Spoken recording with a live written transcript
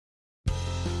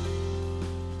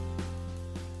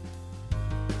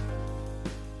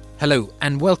Hello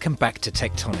and welcome back to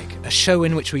Tectonic, a show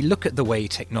in which we look at the way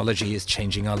technology is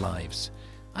changing our lives.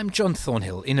 I'm John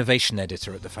Thornhill, Innovation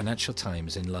Editor at the Financial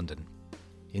Times in London.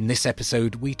 In this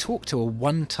episode, we talk to a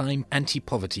one-time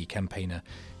anti-poverty campaigner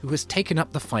who has taken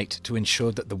up the fight to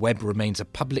ensure that the web remains a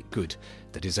public good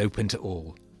that is open to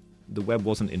all. The web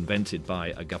wasn't invented by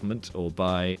a government or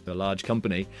by a large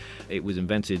company. It was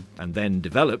invented and then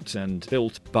developed and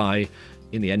built by,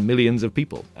 in the end, millions of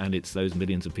people. And it's those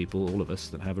millions of people, all of us,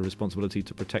 that have a responsibility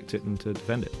to protect it and to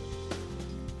defend it.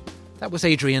 That was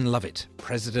Adrian Lovett,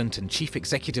 President and Chief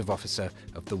Executive Officer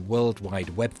of the World Wide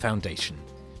Web Foundation.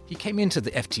 He came into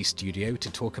the FT studio to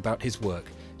talk about his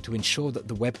work to ensure that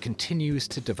the web continues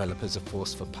to develop as a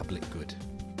force for public good.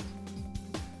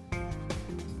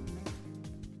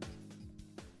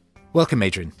 Welcome,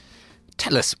 Adrian.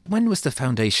 Tell us, when was the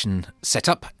foundation set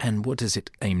up and what does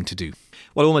it aim to do?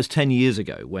 Well, almost 10 years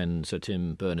ago, when Sir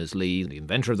Tim Berners-Lee, the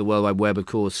inventor of the World Wide Web, of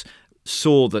course,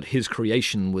 saw that his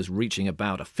creation was reaching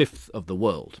about a fifth of the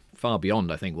world, far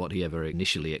beyond, I think, what he ever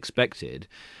initially expected.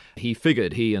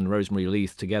 He and Rosemary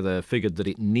Leith together figured that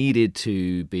it needed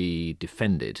to be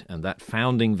defended, and that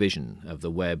founding vision of the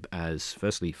web as,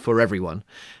 firstly, for everyone,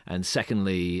 and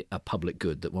secondly, a public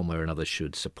good that one way or another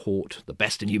should support the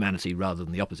best in humanity rather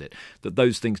than the opposite, that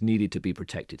those things needed to be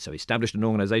protected. So he established an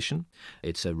organisation.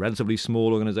 It's a relatively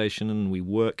small organisation, and we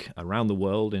work around the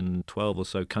world in 12 or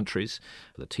so countries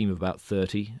with a team of about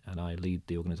 30, and I lead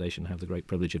the organisation, have the great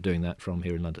privilege of doing that from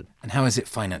here in London. And how is it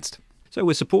financed? So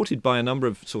we're supported by a number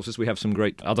of sources. We have some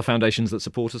great other foundations that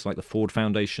support us, like the Ford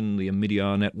Foundation, the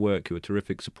Omidyar Network, who are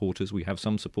terrific supporters. We have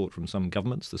some support from some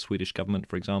governments. The Swedish government,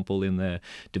 for example, in their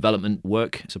development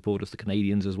work, support us, the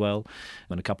Canadians as well,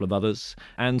 and a couple of others.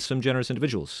 And some generous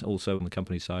individuals also on the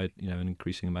company side, an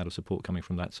increasing amount of support coming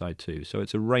from that side too. So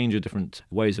it's a range of different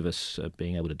ways of us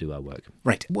being able to do our work.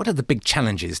 Right. What are the big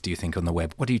challenges, do you think, on the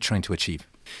web? What are you trying to achieve?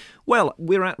 Well,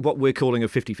 we're at what we're calling a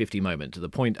 50-50 moment, to the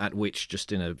point at which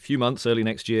just in a few months, early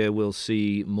next year, we'll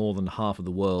see more than half of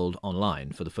the world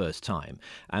online for the first time.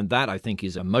 And that, I think,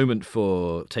 is a moment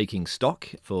for taking stock,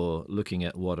 for looking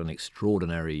at what an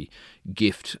extraordinary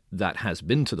gift that has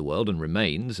been to the world and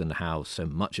remains, and how so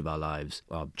much of our lives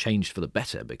are changed for the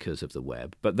better because of the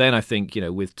web. But then I think,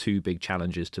 with two big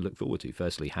challenges to look forward to.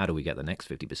 Firstly, how do we get the next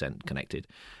 50% connected?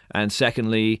 And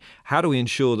secondly, how do we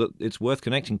ensure that it's worth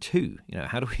connecting to?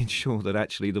 How do we ensure that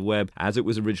actually the web, as it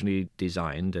was originally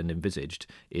designed and envisaged,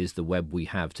 is the web we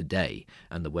have today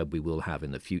and the web we will have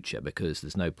in the future? Because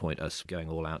there's no point us going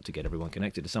all out to get everyone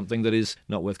connected to something that is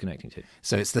not worth connecting to.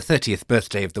 So it's the 30th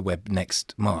birthday of the web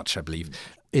next March, I believe.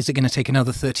 Is it going to take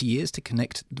another 30 years to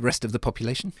connect the rest of the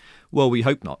population? Well, we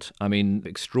hope not. I mean,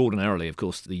 extraordinarily, of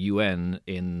course, the UN,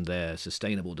 in their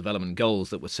Sustainable Development Goals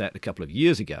that were set a couple of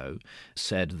years ago,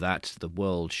 said that the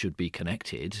world should be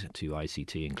connected to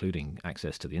ICT, including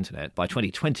access to the internet, by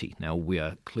 2020. Now, we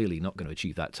are clearly not going to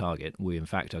achieve that target. We, in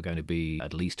fact, are going to be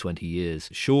at least 20 years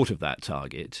short of that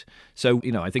target. So,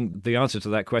 I think the answer to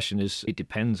that question is it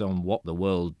depends on what the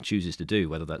world chooses to do,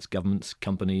 whether that's governments,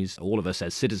 companies, all of us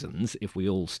as citizens. If we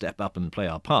all step up and play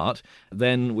our part,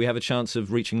 then we have a chance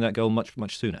of reaching that goal much,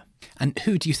 much sooner. And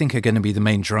who do you think are going to be the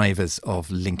main drivers of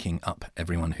linking up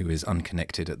everyone who is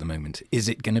unconnected at the moment? Is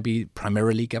it going to be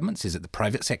primarily governments? Is it the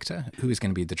private sector? Who is going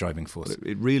to be the driving force?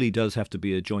 It really does have to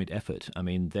be a joint effort. I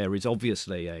mean, there is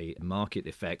obviously a market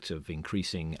effect of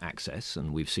increasing access,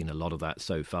 and we've seen a lot of that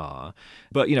so far.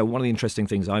 But, one of the interesting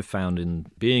things I've found in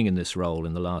being in this role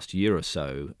in the last year or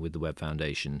so with the Web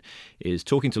Foundation is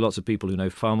talking to lots of people who know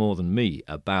far more than me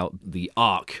about the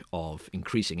arc of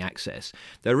increasing access.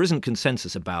 There isn't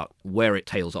consensus about where it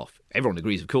tails off. Everyone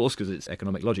agrees, of course, because it's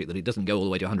economic logic, that it doesn't go all the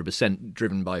way to 100%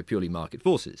 driven by purely market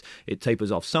forces. It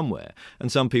tapers off somewhere.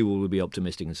 And some people will be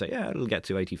optimistic and say, it'll get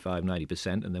to 85,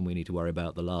 90%, and then we need to worry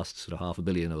about the last sort of 500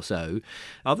 million or so.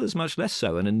 Others much less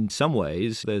so. And in some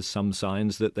ways, there's some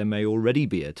signs that there may already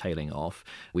be a tailing off.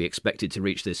 We expected to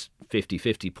reach this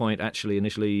 50-50 point actually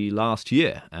initially last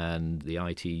year. And the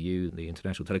ITU, the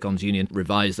International Telecoms Union,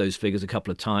 revised those figures a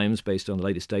couple of times based on the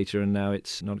latest data, and now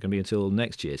it's not going to be until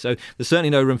next year. So there's certainly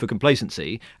no room for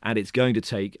complacency, and it's going to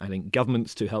take, I think,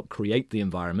 governments to help create the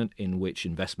environment in which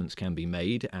investments can be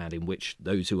made and in which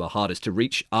those who are hardest to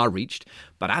reach are reached.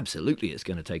 But absolutely, it's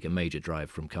going to take a major drive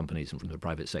from companies and from the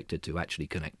private sector to actually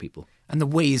connect people. And the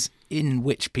ways in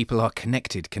which people are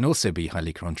connected can also be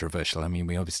highly controversial. I mean,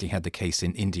 we obviously had the case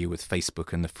in India with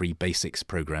Facebook and the Free Basics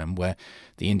program, where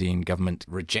the Indian government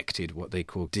rejected what they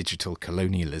call digital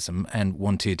colonialism and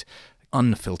wanted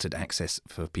unfiltered access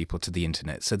for people to the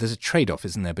internet. So there's a trade-off,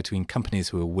 isn't there, between companies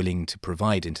who are willing to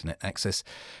provide internet access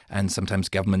and sometimes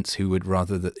governments who would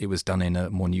rather that it was done in a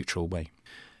more neutral way.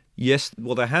 Yes,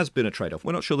 well, there has been a trade-off.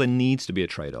 We're not sure there needs to be a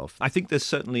trade-off. I think there's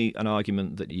certainly an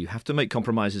argument that you have to make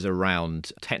compromises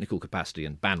around technical capacity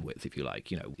and bandwidth, if you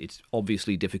like. It's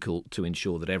obviously difficult to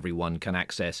ensure that everyone can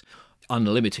access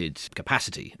unlimited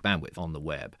capacity, bandwidth on the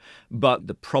web. But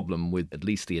the problem with at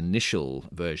least the initial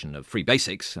version of Free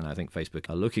Basics, and I think Facebook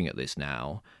are looking at this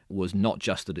now, was not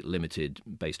just that it limited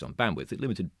based on bandwidth, it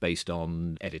limited based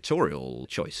on editorial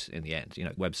choice in the end.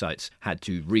 Websites had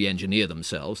to re-engineer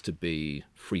themselves to be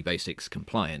Free Basics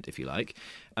compliant, if you like.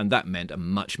 And that meant a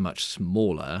much, much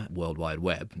smaller World Wide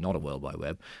Web, not a World Wide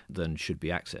Web, than should be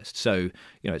accessed. So,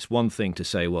 it's one thing to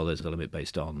say, well, there's a limit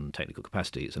based on technical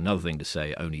capacity. It's another thing to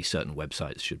say only certain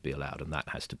websites should be allowed. And that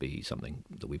has to be something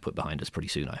that we put behind us pretty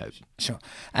soon, I hope. Sure.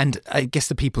 And I guess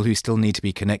the people who still need to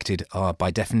be connected are, by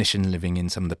definition, living in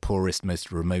some of the poorest,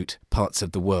 most remote parts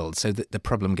of the world. So that the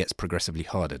problem gets progressively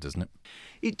harder, doesn't it?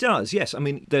 It does, yes. I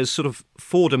mean, there's sort of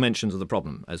 4 dimensions of the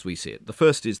problem as we see it. The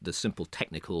first is the simple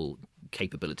technical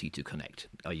capability to connect.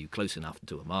 Are you close enough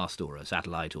to a mast or a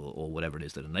satellite or whatever it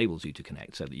is that enables you to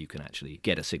connect so that you can actually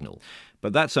get a signal?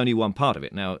 But that's only one part of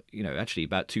it. Now, actually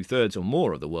about 2/3 or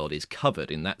more of the world is covered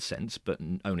in that sense, but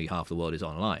only half the world is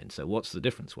online. So what's the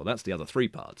difference? Well, that's the other 3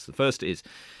 parts. The first is,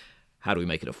 how do we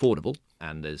make it affordable?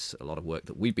 And there's a lot of work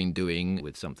that we've been doing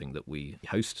with something that we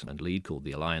host and lead called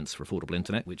the Alliance for Affordable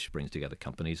Internet, which brings together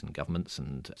companies and governments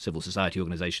and civil society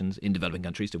organizations in developing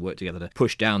countries to work together to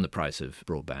push down the price of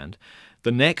broadband.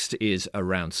 The next is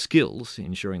around skills,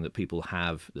 ensuring that people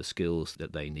have the skills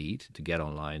that they need to get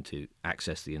online, to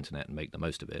access the internet and make the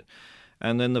most of it.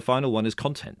 And then the final one is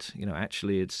content.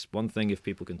 Actually, it's one thing if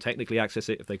people can technically access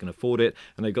it, if they can afford it,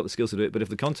 and they've got the skills to do it. But if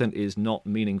the content is not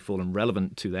meaningful and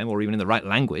relevant to them, or even in the right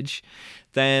language,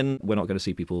 then we're not going to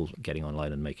see people getting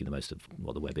online and making the most of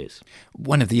what the web is.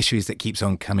 One of the issues that keeps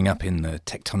on coming up in the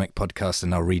Tectonic podcast,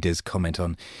 and our readers comment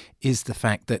on, is the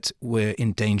fact that we're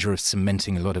in danger of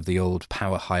cementing a lot of the old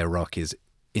power hierarchies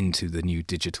into the new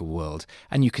digital world.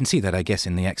 And you can see that, I guess,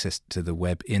 in the access to the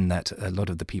web, in that a lot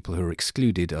of the people who are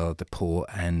excluded are the poor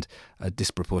and a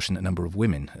disproportionate number of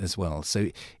women as well. So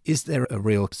is there a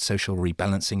real social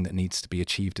rebalancing that needs to be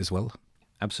achieved as well?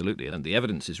 Absolutely. And the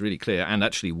evidence is really clear and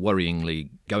actually worryingly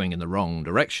going in the wrong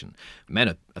direction. Men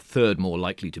are a third more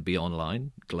likely to be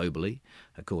online globally,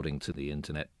 according to the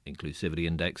Internet Inclusivity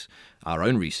Index. Our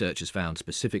own research has found,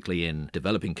 specifically in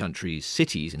developing countries,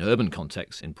 cities, in urban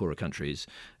contexts, in poorer countries,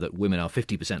 that women are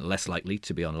 50% less likely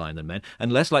to be online than men,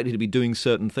 and less likely to be doing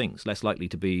certain things, less likely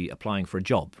to be applying for a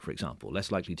job, for example,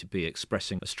 less likely to be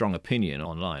expressing a strong opinion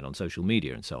online, on social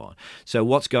media, and so on. So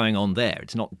what's going on there?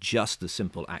 It's not just the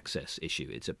simple access issue.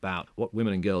 It's about what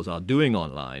women and girls are doing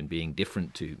online being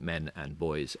different to men and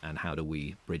boys, and how do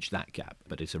we bridge that gap?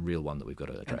 But it's a real one that we've got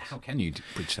to address. And how can you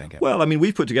bridge that gap? Well, I mean,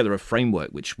 we've put together a framework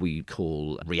which we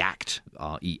call REACT,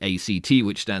 R-E-A-C-T,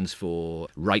 which stands for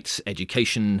Rights,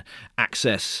 Education,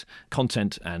 Access,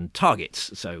 Content and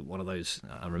Targets. So one of those,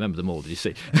 I remember them all, did you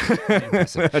see?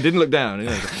 I didn't look down.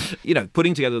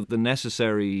 Putting together the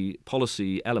necessary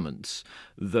policy elements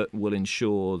that will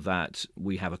ensure that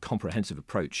we have a comprehensive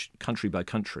approach, country by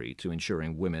country, to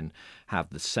ensuring women have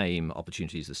the same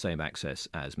opportunities, the same access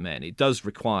as men. It does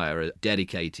require a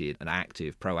dedicated, an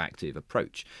active, proactive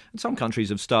approach. And some countries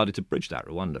have started to bridge that.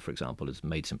 Rwanda, for example, has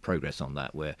made some progress on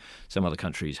that, where some other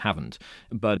countries haven't.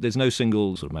 But there's no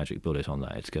single sort of magic bullet on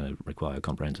that. It's going to require a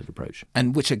comprehensive approach.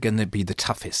 And which are going to be the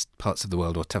toughest parts of the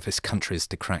world, or toughest countries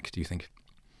to crack, do you think?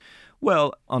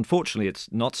 Well, unfortunately,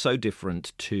 it's not so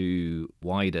different to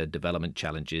wider development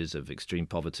challenges of extreme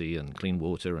poverty and clean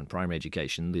water and primary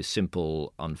education. The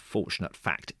simple, unfortunate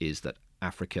fact is that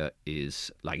Africa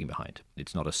is lagging behind.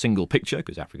 It's not a single picture,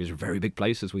 because Africa is a very big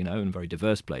place, as we know, and a very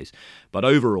diverse place. But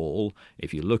overall,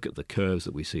 if you look at the curves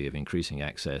that we see of increasing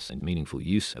access and meaningful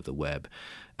use of the web,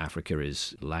 Africa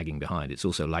is lagging behind. It's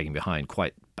also lagging behind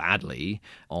quite badly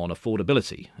on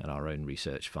affordability. And our own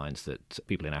research finds that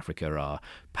people in Africa are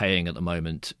paying at the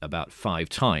moment about 5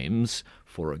 times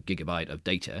for a gigabyte of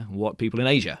data what people in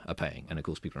Asia are paying. And of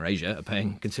course, people in Asia are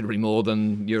paying considerably more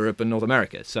than Europe and North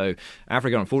America. So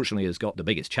Africa, unfortunately, has got the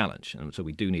biggest challenge. And so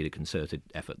we do need a concerted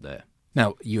effort there.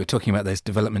 Now, you were talking about those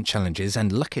development challenges,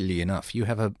 and luckily enough, you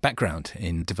have a background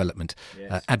in development,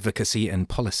 yes, advocacy and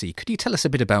policy. Could you tell us a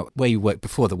bit about where you worked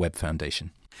before the Web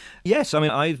Foundation? Yes, I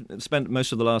mean, I've spent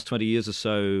most of the last 20 years or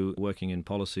so working in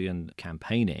policy and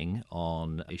campaigning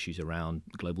on issues around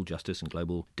global justice and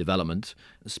global development.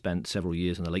 Spent several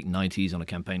years in the late 90s on a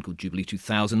campaign called Jubilee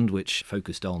 2000, which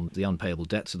focused on the unpayable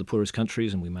debts of the poorest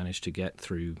countries, and we managed to get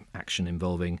through action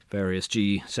involving various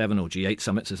G7 or G8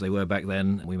 summits, as they were back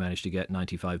then. We managed to get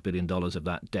 $95 billion of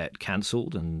that debt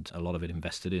cancelled, and a lot of it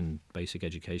invested in basic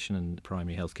education and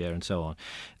primary healthcare and so on.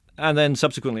 And then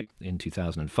subsequently, in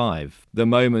 2005, the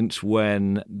moment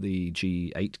when the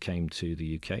G8 came to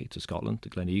the UK, to Scotland, to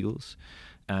Gleneagles,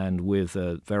 and with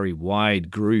a very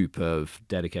wide group of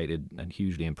dedicated and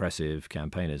hugely impressive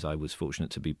campaigners, I was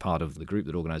fortunate to be part of the group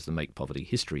that organised the Make Poverty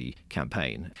History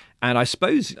campaign. And I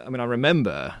suppose, I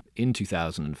remember in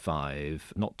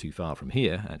 2005, not too far from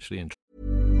here, actually.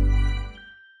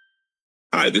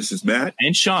 Hi, this is Matt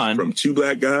and Sean from Two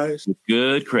Black Guys with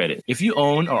Good Credit. If you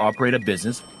own or operate a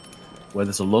business, whether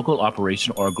it's a local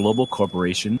operation or a global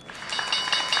corporation,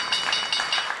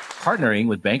 partnering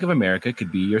with Bank of America could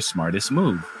be your smartest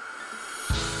move.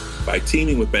 By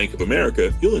teaming with Bank of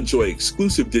America, you'll enjoy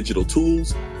exclusive digital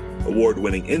tools,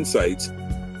 award-winning insights,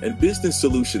 and business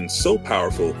solutions so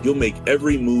powerful you'll make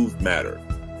every move matter.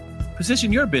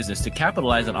 Position your business to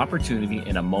capitalize on opportunity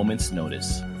in a moment's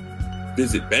notice.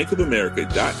 Visit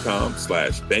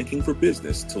bankofamerica.com/banking for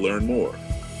business to learn more.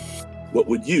 What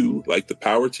would you like the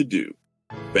power to do?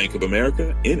 Bank of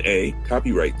America, N.A.,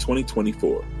 copyright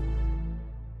 2024.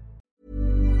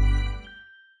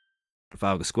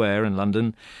 Trafalgar Square in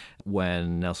London,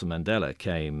 when Nelson Mandela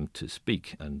came to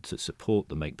speak and to support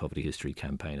the Make Poverty History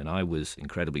campaign. And I was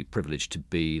incredibly privileged to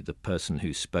be the person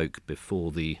who spoke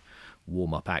before the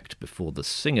warm-up act, before the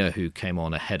singer who came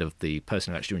on ahead of the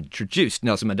person who actually introduced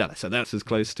Nelson Mandela. So that's as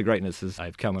close to greatness as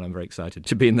I've come, and I'm very excited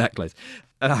to be in that place.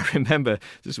 And I remember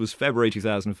this was February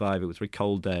 2005. It was a very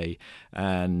cold day,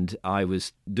 and I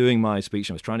was doing my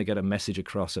speech. I was trying to get a message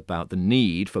across about the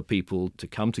need for people to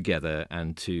come together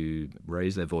and to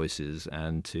raise their voices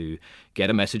and to get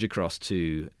a message across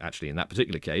to, actually in that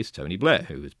particular case, Tony Blair,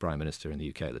 who was Prime Minister in the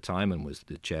UK at the time and was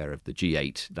the chair of the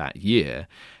G8 that year.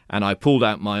 And I pulled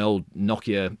out my old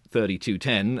Nokia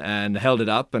 3210 and held it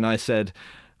up, and I said,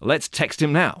 let's text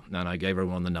him now. And I gave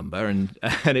everyone the number, and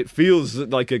it feels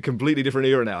like a completely different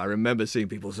era now. I remember seeing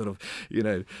people sort of,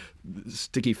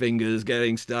 sticky fingers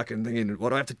getting stuck and thinking, what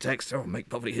do I have to text? Oh, Make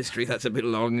Poverty History, that's a bit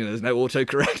long, there's no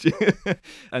autocorrect.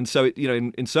 And so,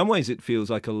 in some ways it feels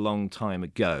like a long time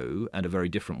ago and a very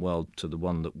different world to the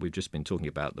one that we've just been talking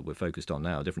about, that we're focused on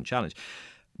now, a different challenge.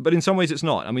 But in some ways it's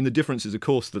not. The difference is, of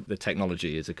course, that the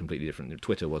technology is a completely different.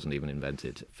 Twitter wasn't even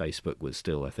invented. Facebook was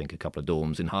still, I think, a couple of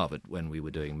dorms in Harvard when we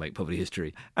were doing Make Poverty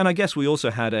History. And I guess we also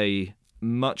had a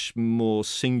much more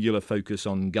singular focus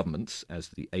on governments as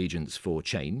the agents for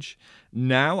change.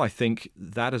 Now I think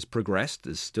that has progressed.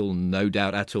 There's still no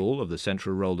doubt at all of the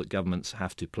central role that governments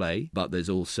have to play, but there's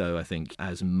also, I think,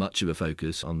 as much of a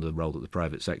focus on the role that the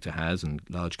private sector has, and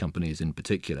large companies in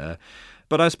particular.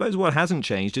 But I suppose what hasn't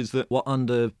changed is that what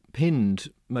underpinned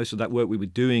most of that work we were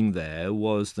doing there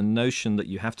was the notion that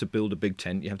you have to build a big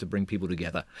tent, you have to bring people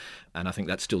together. And I think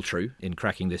that's still true in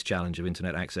cracking this challenge of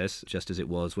internet access, just as it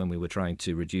was when we were trying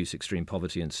to reduce extreme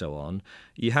poverty and so on.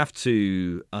 You have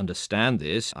to understand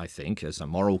this, I think, as a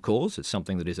moral cause. It's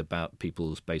something that is about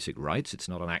people's basic rights. It's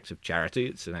not an act of charity,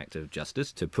 it's an act of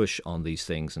justice to push on these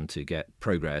things and to get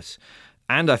progress.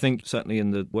 And I think certainly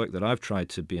in the work that I've tried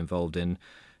to be involved in,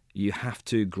 you have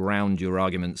to ground your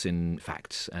arguments in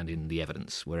facts and in the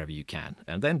evidence wherever you can,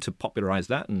 and then to popularise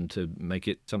that and to make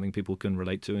it something people can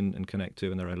relate to and connect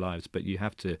to in their own lives. But you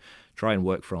have to try and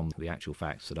work from the actual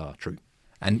facts that are true.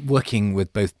 And working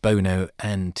with both Bono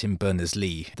and Tim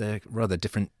Berners-Lee, they're rather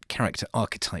different character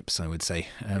archetypes, I would say.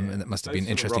 And that must have been an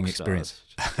interesting experience.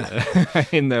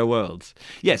 In their worlds.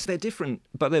 Yes, they're different,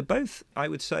 but they're both, I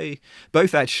would say,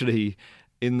 both actually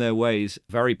in their ways,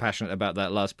 very passionate about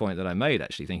that last point that I made,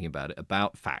 actually thinking about it,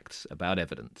 about facts, about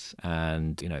evidence.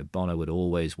 And, Bono would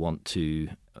always want to,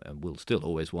 will still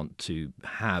always want to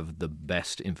have the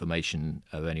best information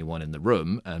of anyone in the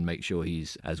room and make sure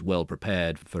he's as well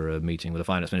prepared for a meeting with a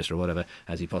finance minister or whatever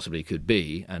as he possibly could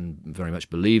be, and very much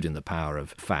believed in the power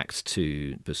of facts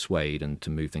to persuade and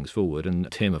to move things forward. And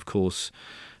Tim, of course,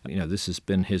 this has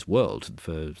been his world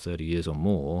for 30 years or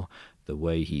more. The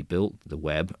way he built the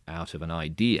web out of an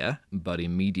idea, but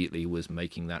immediately was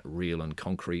making that real and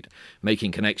concrete,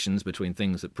 making connections between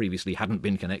things that previously hadn't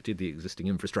been connected, the existing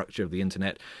infrastructure of the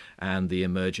internet and the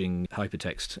emerging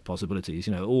hypertext possibilities.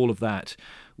 All of that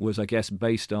was, I guess,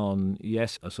 based on,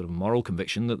 yes, a sort of moral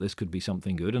conviction that this could be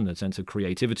something good and a sense of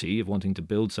creativity of wanting to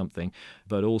build something,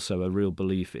 but also a real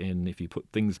belief in, if you put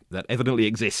things that evidently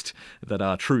exist, that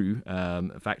are true,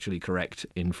 factually correct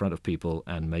in front of people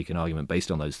and make an argument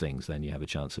based on those things, then you have a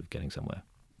chance of getting somewhere.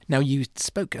 Now, you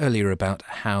spoke earlier about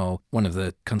how one of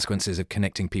the consequences of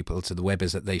connecting people to the web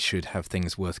is that they should have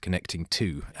things worth connecting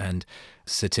to. And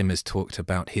Sir Tim has talked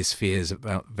about his fears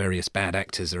about various bad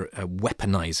actors are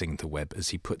weaponizing the web, as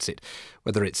he puts it,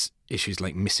 whether it's issues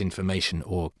like misinformation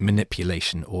or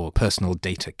manipulation or personal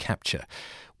data capture.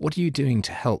 What are you doing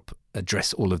to help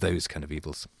address all of those kind of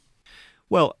evils?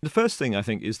 Well, the first thing I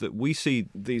think is that we see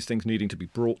these things needing to be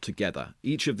brought together.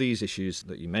 Each of these issues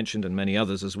that you mentioned and many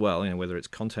others as well, whether it's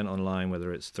content online,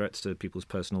 whether it's threats to people's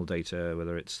personal data,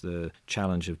 whether it's the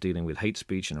challenge of dealing with hate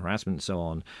speech and harassment and so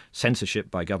on,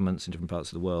 censorship by governments in different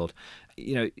parts of the world.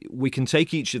 We can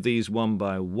take each of these one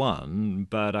by one,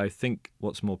 but I think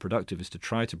what's more productive is to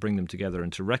try to bring them together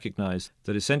and to recognize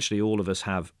that essentially all of us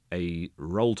have a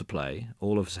role to play.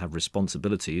 All of us have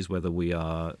responsibilities, whether we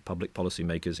are public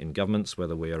policymakers in governments,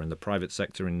 whether we are in the private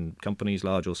sector in companies,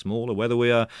 large or small, or whether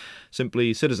we are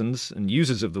simply citizens and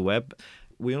users of the web.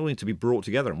 We all need to be brought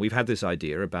together. And we've had this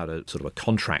idea about a sort of a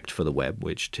contract for the web,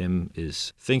 which Tim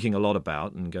is thinking a lot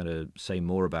about and going to say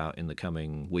more about in the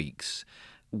coming weeks,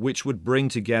 which would bring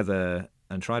together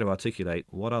and try to articulate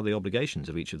what are the obligations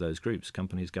of each of those groups,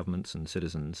 companies, governments and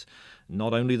citizens.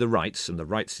 Not only the rights, and the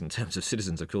rights in terms of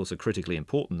citizens, of course, are critically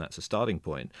important. That's a starting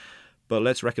point. But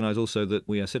let's recognise also that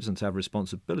we as citizens have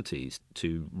responsibilities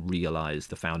to realise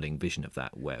the founding vision of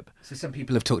that web. So some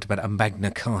people have talked about a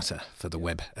Magna Carta for the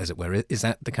web, as it were. Is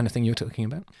that the kind of thing you're talking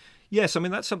about? Yes,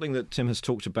 that's something that Tim has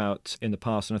talked about in the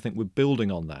past, and I think we're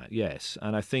building on that, yes.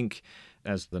 And I think,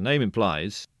 as the name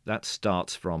implies, that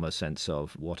starts from a sense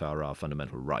of what are our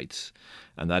fundamental rights,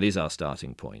 and that is our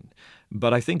starting point.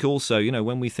 But I think also,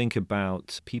 when we think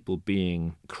about people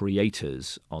being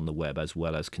creators on the web as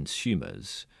well as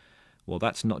consumers, well,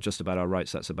 that's not just about our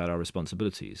rights, that's about our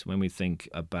responsibilities. When we think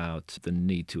about the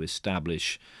need to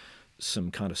establish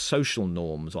some kind of social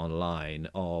norms online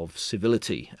of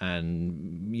civility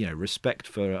and respect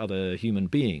for other human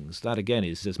beings, that again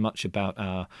is as much about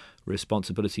our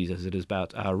responsibilities as it is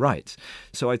about our rights.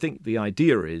 So I think the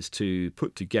idea is to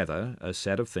put together a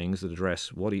set of things that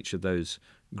address what each of those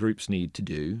groups need to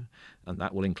do, and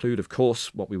that will include, of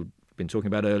course, what we've been talking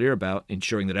about earlier about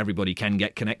ensuring that everybody can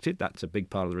get connected. That's a big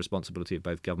part of the responsibility of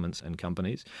both governments and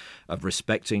companies, of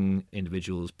respecting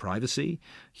individuals' privacy,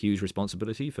 huge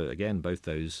responsibility for, again, both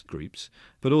those groups.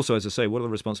 But also, as I say, what are the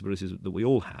responsibilities that we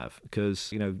all have?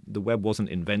 Because, the web wasn't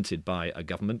invented by a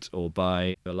government or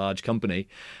by a large company.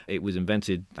 It was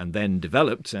invented and then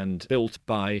developed and built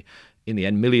by, in the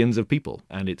end, millions of people.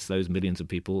 And it's those millions of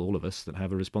people, all of us, that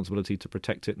have a responsibility to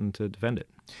protect it and to defend it.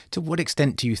 To what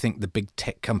extent do you think the big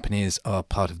tech companies are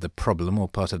part of the problem or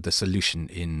part of the solution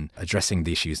in addressing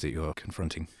the issues that you're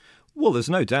confronting? Well, there's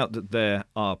no doubt that there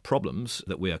are problems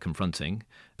that we are confronting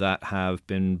that have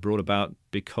been brought about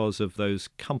because of those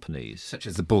companies. Such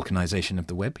as the balkanization of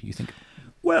the web, you think?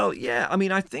 Well, yeah,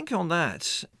 I think on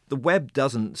that, the web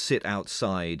doesn't sit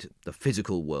outside the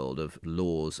physical world of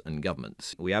laws and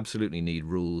governments. We absolutely need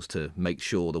rules to make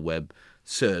sure the web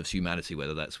serves humanity,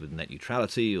 whether that's with net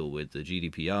neutrality or with the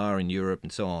GDPR in Europe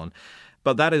and so on.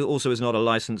 But that also is not a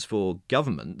license for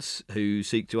governments who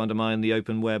seek to undermine the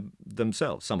open web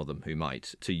themselves, some of them who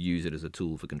might, to use it as a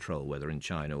tool for control, whether in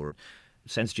China or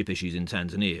censorship issues in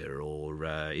Tanzania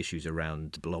or issues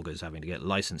around bloggers having to get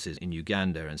licenses in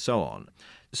Uganda and so on.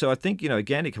 So I think,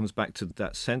 again, it comes back to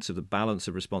that sense of the balance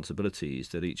of responsibilities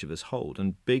that each of us hold.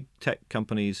 And big tech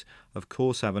companies, of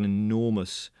course, have an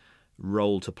enormous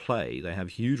role to play. They have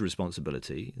huge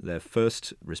responsibility. Their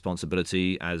first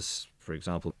responsibility, as, for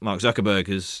example, Mark Zuckerberg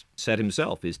has said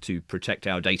himself, is to protect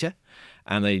our data.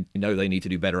 And they know they need to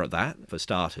do better at that, for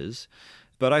starters.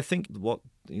 But I think what,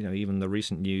 even the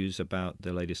recent news about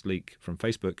the latest leak from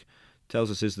Facebook tells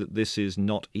us is that this is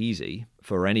not easy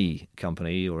for any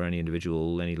company or any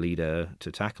individual, any leader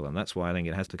to tackle. And that's why I think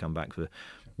it has to come back to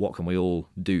what can we all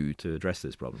do to address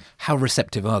this problem. How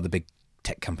receptive are the big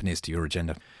tech companies to your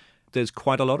agenda? There's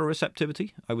quite a lot of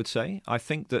receptivity, I would say. I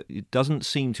think that it doesn't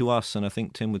seem to us, and I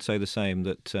think Tim would say the same,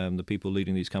 that the people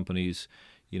leading these companies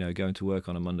go into work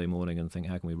on a Monday morning and think,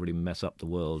 how can we really mess up the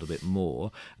world a bit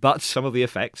more? But some of the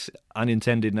effects,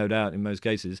 unintended no doubt in most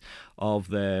cases, of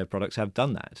their products have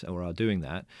done that or are doing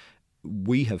that.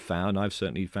 We have found, I've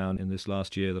certainly found in this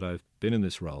last year that I've been in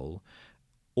this role,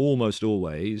 almost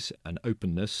always an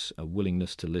openness, a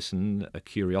willingness to listen, a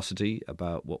curiosity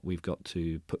about what we've got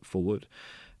to put forward.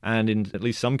 And in at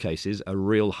least some cases, a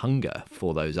real hunger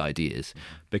for those ideas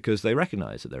because they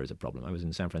recognize that there is a problem. I was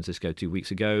in San Francisco 2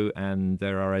 weeks ago, and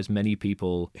there are as many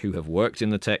people who have worked in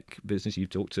the tech business,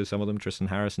 you've talked to some of them, Tristan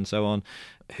Harris and so on,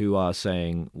 who are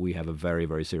saying we have a very,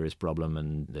 very serious problem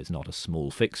and there's not a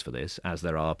small fix for this, as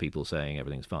there are people saying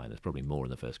everything's fine. There's probably more in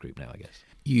the first group now, I guess.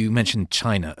 You mentioned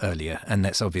China earlier, and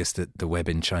that's obvious that the web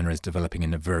in China is developing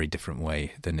in a very different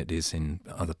way than it is in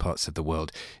other parts of the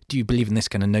world. Do you believe in this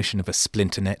kind of notion of a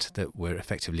splinter net, that we're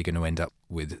effectively going to end up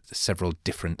with several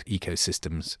different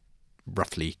ecosystems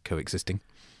roughly coexisting?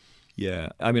 Yeah,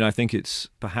 I think it's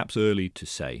perhaps early to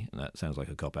say, and that sounds like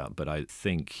a cop-out, but I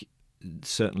think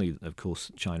certainly, of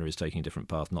course, China is taking a different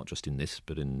path, not just in this,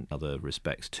 but in other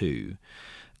respects too.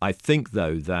 I think,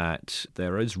 though, that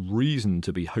there is reason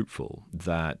to be hopeful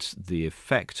that the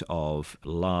effect of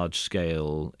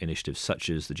large-scale initiatives such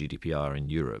as the GDPR in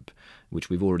Europe, which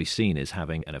we've already seen is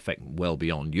having an effect well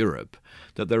beyond Europe,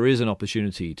 that there is an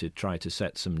opportunity to try to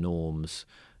set some norms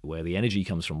where the energy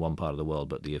comes from one part of the world,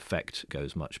 but the effect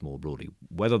goes much more broadly.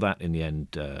 Whether that in the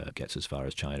end gets as far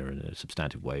as China in a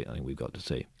substantive way, I think we've got to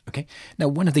see. Okay. Now,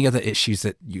 one of the other issues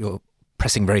that you're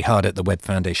pressing very hard at the Web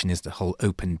Foundation is the whole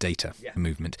open data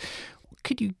movement.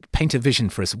 Could you paint a vision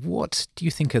for us? What do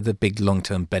you think are the big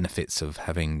long-term benefits of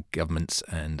having governments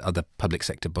and other public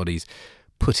sector bodies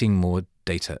putting more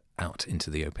data out into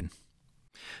the open?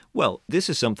 Well, this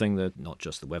is something that not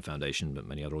just the Web Foundation, but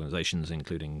many other organizations,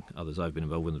 including others I've been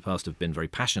involved with in the past, have been very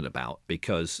passionate about,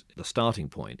 because the starting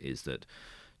point is that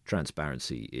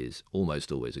transparency is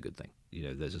almost always a good thing. You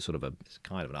know, there's a sort of it's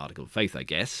kind of an article of faith, I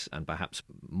guess, and perhaps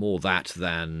more that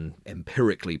than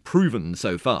empirically proven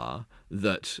so far,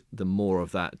 that the more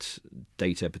of that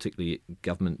data, particularly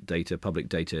government data, public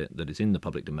data that is in the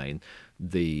public domain,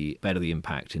 the better the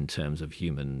impact in terms of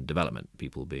human development,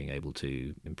 people being able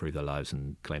to improve their lives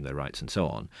and claim their rights and so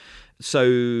on.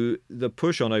 So the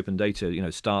push on open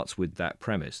data, starts with that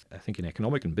premise. I think in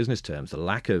economic and business terms, the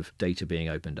lack of data being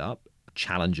opened up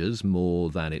challenges more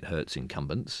than it hurts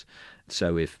incumbents.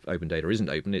 So if open data isn't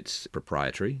open, it's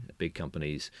proprietary. Big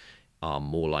companies are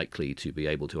more likely to be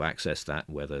able to access that,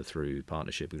 whether through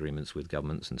partnership agreements with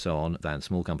governments and so on, than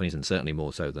small companies, and certainly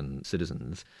more so than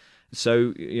citizens.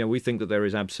 So, we think that there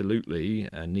is absolutely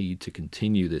a need to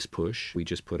continue this push. We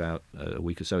just put out a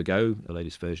week or so ago the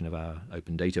latest version of our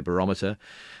Open Data Barometer,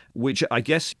 which I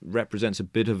guess represents a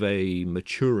bit of a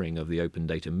maturing of the open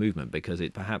data movement, because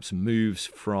it perhaps moves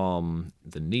from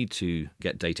the need to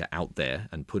get data out there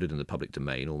and put it in the public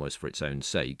domain almost for its own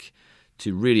sake,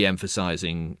 to really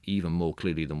emphasizing even more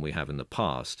clearly than we have in the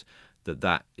past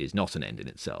that is not an end in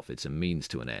itself. It's a means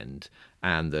to an end,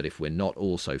 and that if we're not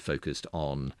also focused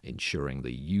on ensuring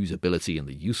the usability and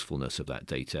the usefulness of that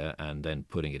data and then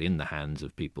putting it in the hands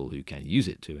of people who can use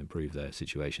it to improve their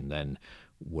situation, then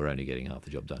we're only getting half the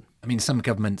job done. I mean, some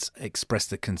governments express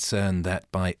the concern that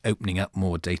by opening up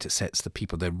more data sets, the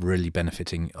people they're really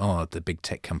benefiting are the big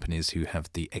tech companies who have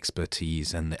the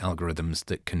expertise and the algorithms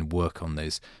that can work on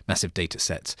those massive data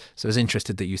sets. So I was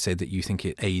interested that you say that you think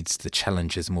it aids the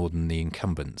challengers more than the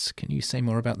incumbents. Can you say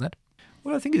more about that?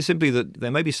 Well, I think it's simply that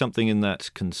there may be something in that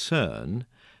concern,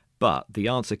 but the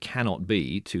answer cannot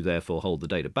be to therefore hold the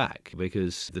data back,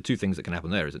 because the two things that can happen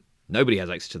there is that nobody has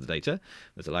access to the data,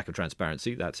 there's a lack of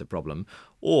transparency, that's a problem,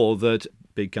 or that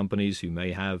big companies who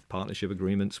may have partnership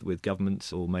agreements with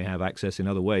governments or may have access in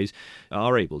other ways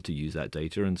are able to use that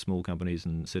data, and small companies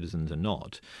and citizens are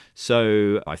not.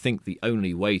 So I think the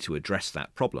only way to address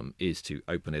that problem is to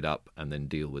open it up and then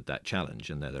deal with that challenge.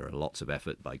 And there are lots of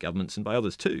effort by governments and by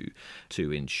others too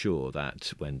to ensure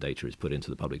that when data is put into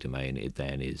the public domain, it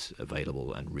then is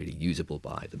available and really usable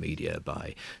by the media,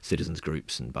 by citizens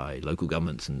groups and by local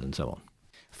governments and so on.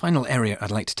 Final area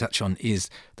I'd like to touch on is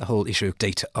the whole issue of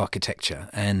data architecture.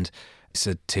 And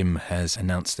Sir Tim has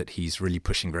announced that he's really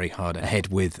pushing very hard ahead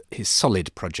with his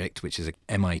SOLID project, which is an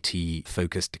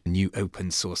MIT-focused new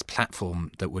open source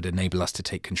platform that would enable us to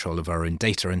take control of our own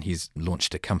data. And he's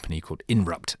launched a company called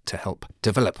Inrupt to help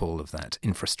develop all of that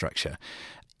infrastructure.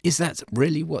 Is that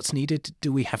really what's needed?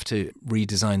 Do we have to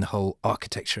redesign the whole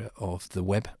architecture of the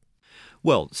web?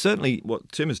 Well, certainly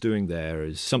what Tim is doing there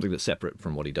is something that's separate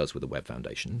from what he does with the Web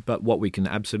Foundation. But what we can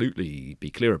absolutely be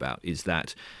clear about is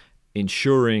that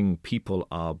ensuring people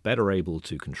are better able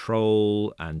to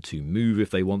control and to move, if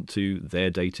they want to,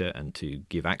 their data and to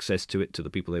give access to it to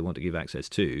the people they want to give access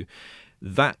to,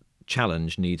 that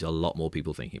challenge needs a lot more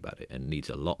people thinking about it and needs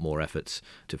a lot more efforts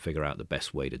to figure out the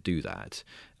best way to do that.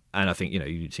 And I think,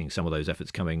 you're seeing some of those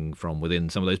efforts coming from within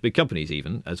some of those big companies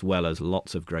even, as well as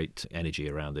lots of great energy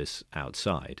around this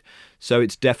outside. So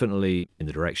it's definitely in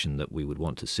the direction that we would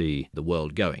want to see the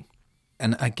world going.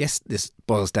 And I guess this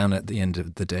boils down at the end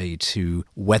of the day to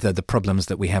whether the problems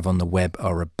that we have on the web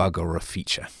are a bug or a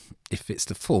feature. If it's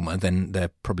the former, then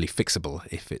they're probably fixable.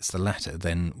 If it's the latter,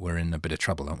 then we're in a bit of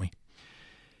trouble, aren't we?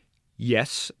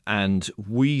 Yes, and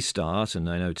we start, and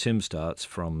I know Tim starts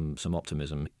from some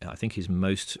optimism. I think his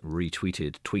most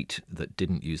retweeted tweet that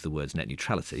didn't use the words net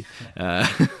neutrality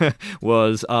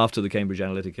was after the Cambridge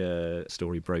Analytica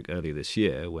story broke earlier this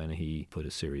year, when he put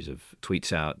a series of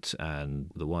tweets out,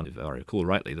 and the one, if I recall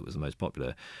rightly, that was the most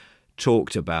popular,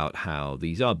 talked about how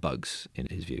these are bugs, in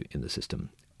his view, in the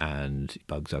system. and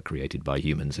bugs are created by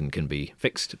humans and can be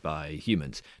fixed by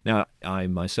humans. Now, I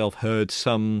myself heard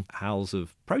some howls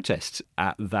of protest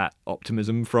at that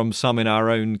optimism from some in our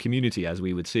own community, as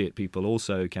we would see it, people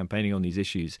also campaigning on these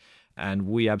issues. And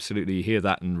we absolutely hear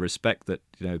that and respect that,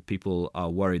 people are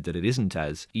worried that it isn't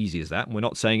as easy as that. And we're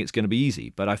not saying it's going to be easy.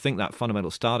 But I think that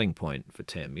fundamental starting point for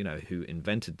Tim, who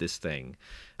invented this thing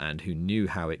and who knew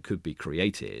how it could be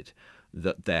created,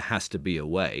 that there has to be a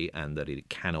way and that it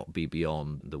cannot be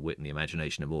beyond the wit and the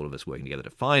imagination of all of us working together to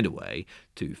find a way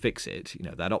to fix it.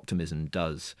 That optimism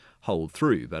does hold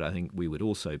through, but I think we would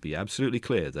also be absolutely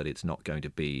clear that it's not going to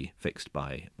be fixed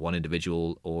by one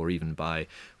individual or even by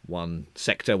one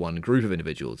sector, one group of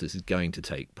individuals. This is going to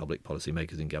take public policy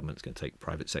makers in government, it's going to take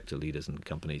private sector leaders and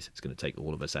companies, it's going to take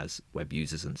all of us as web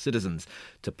users and citizens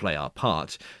to play our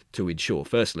part to ensure,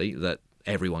 firstly, that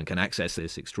everyone can access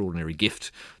this extraordinary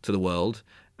gift to the world,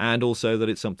 and also that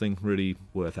it's something really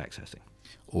worth accessing.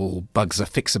 All bugs are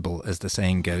fixable, as the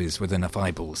saying goes, with enough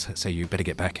eyeballs, so you better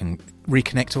get back and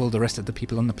reconnect all the rest of the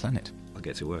people on the planet. I'll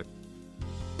get to work.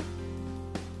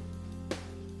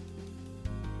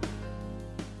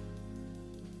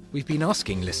 We've been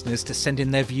asking listeners to send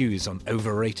in their views on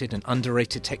overrated and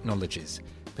underrated technologies,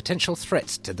 potential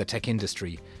threats to the tech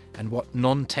industry, and what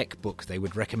non-tech book they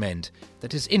would recommend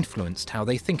that has influenced how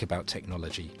they think about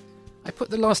technology. I put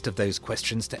the last of those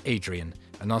questions to Adrian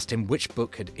and asked him which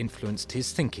book had influenced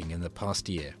his thinking in the past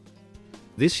year.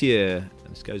 This year,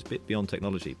 and this goes a bit beyond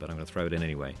technology, but I'm going to throw it in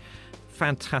anyway,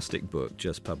 fantastic book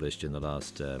just published in the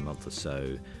last month or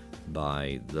so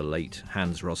by the late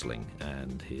Hans Rosling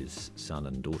and his son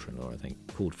and daughter-in-law, I think,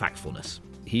 called Factfulness.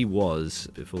 He was,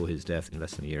 before his death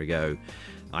less than a year ago,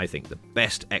 I think the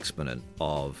best exponent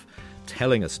of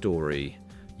telling a story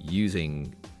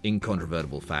using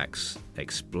incontrovertible facts,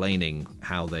 explaining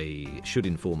how they should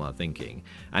inform our thinking,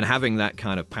 and having that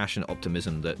kind of passionate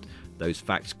optimism that those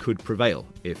facts could prevail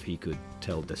if he could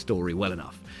tell the story well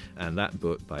enough. And that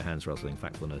book by Hans Rosling,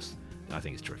 Factfulness, I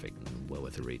think is terrific and well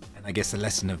worth a read. And I guess the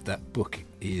lesson of that book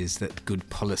is that good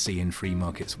policy and free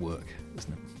markets work,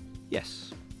 isn't it?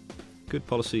 Yes. Good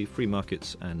policy, free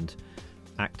markets, and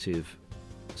active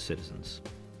citizens.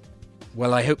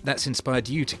 Well, I hope that's inspired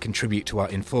you to contribute to our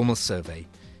informal survey.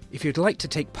 If you'd like to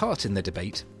take part in the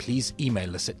debate, please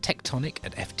email us at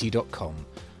tectonic@ft.com,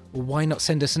 or why not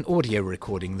send us an audio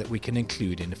recording that we can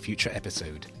include in a future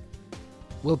episode.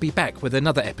 We'll be back with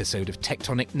another episode of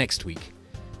Tectonic next week.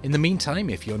 In the meantime,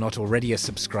 if you're not already a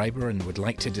subscriber and would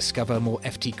like to discover more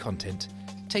FT content,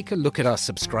 take a look at our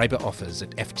subscriber offers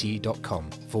at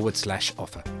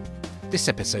ft.com/offer. This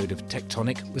episode of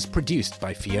Tectonic was produced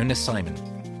by Fiona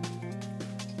Simon.